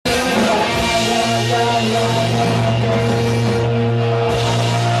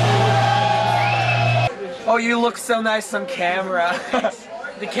you look so nice on camera.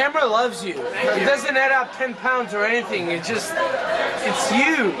 The camera loves you. It doesn't add up 10 pounds or anything. It's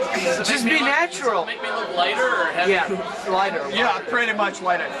you. Just be natural. Make me look lighter or heavier? Yeah, lighter. Yeah, pretty much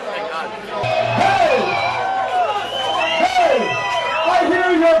lighter. Thank God. Hey! Hey! I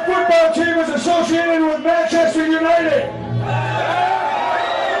hear your football team is associated with Manchester United.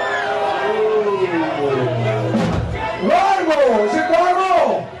 Rival! Is it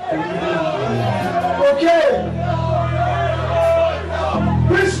rival? Okay.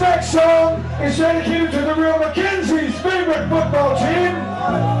 This next song is dedicated to the real McKenzies' favorite football team.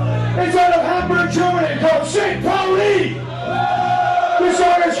 It's out of Hamburg, Germany, called St. Pauli. This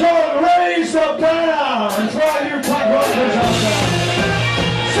song is called Raise the Banner. It's for all you punk rockers out there.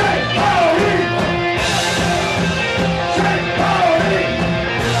 St. Pauli! St. Pauli!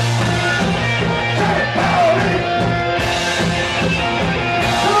 St. Pauli!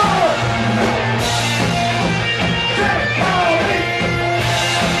 Come on! St. Pauli!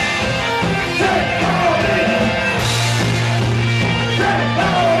 St. Pauli!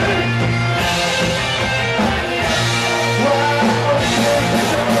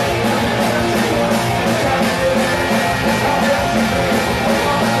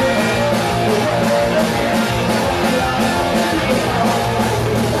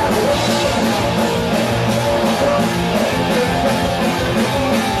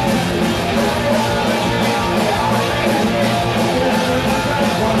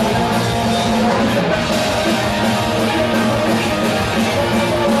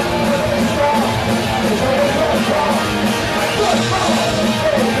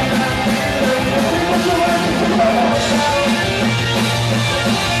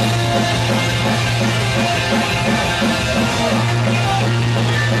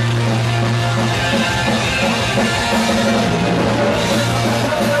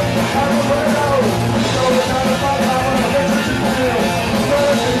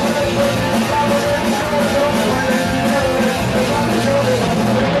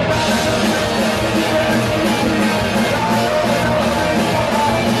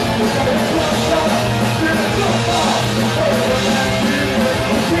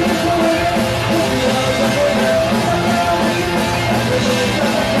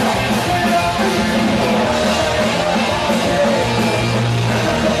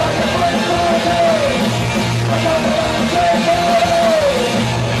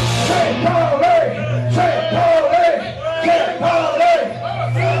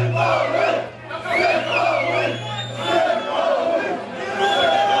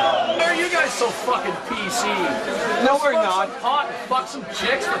 No, we're not. Hot and fuck some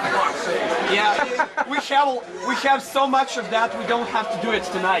chicks for fuck's sake. Yeah, we have so much of that. We don't have to do it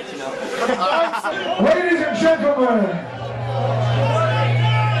tonight, you know. Ladies and gentlemen,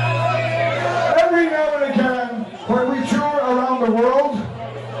 every now and again, when we tour around the world,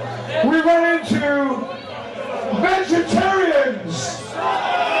 we run into vegetarians.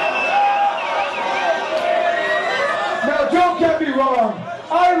 Now, don't get me wrong.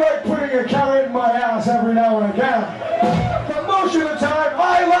 I like putting a carrot in my ass every now and again. But most of the time,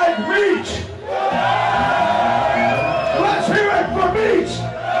 I like meat. Let's hear it for meat.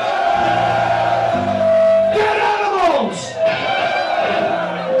 Get animals.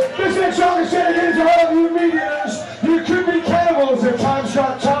 This next song is dedicated to all of you meat eaters. You could be cannibals if times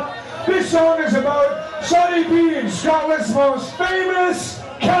got tough. This song is about Sonny Bean, Scotland's most famous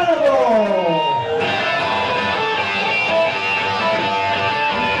cannibal.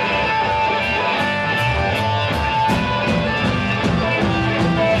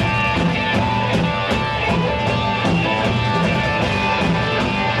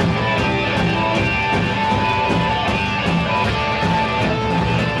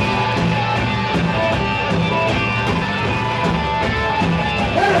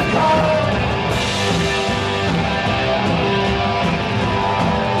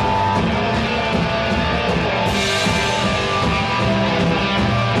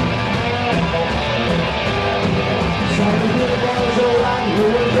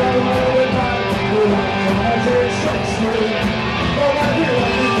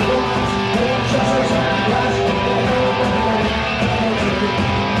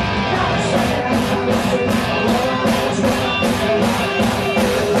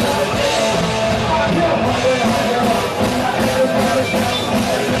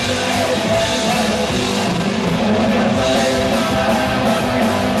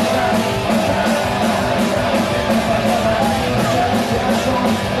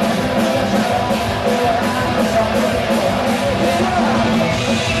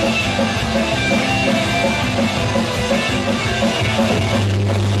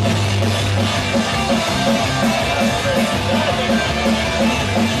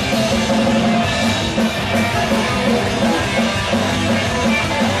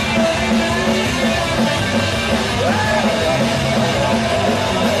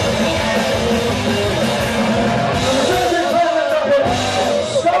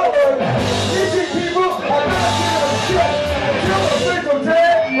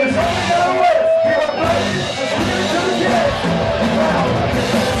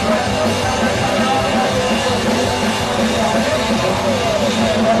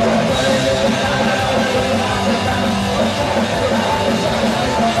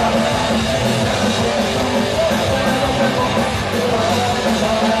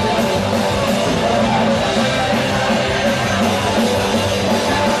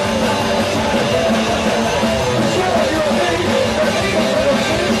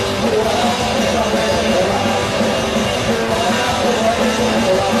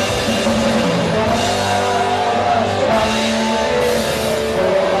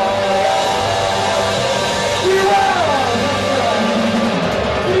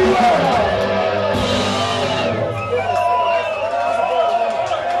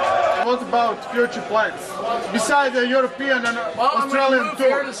 future plans? Besides the European and Australian I'm here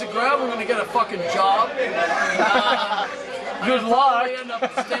tour. to Zagreb. I'm gonna get a fucking job. Good luck.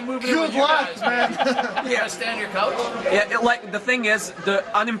 Good luck, man. Yeah, stay on your couch. Yeah, like the thing is, the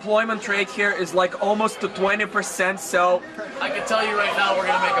unemployment rate here is like almost to 20%. So I can tell you right now, we're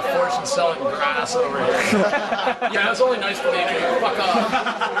gonna make a fortune selling grass over here. Yeah, it's only nice for me. Fuck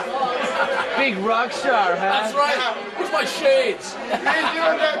off. Big rock star, huh? That's right. Where's my shades? Been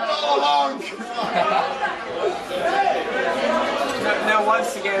doing that all along. now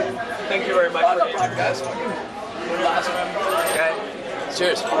once again, thank you very much for being here, guys. Okay.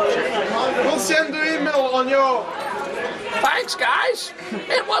 Cheers. We'll send the email on your... Thanks, guys.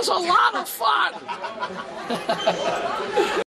 It was a lot of fun.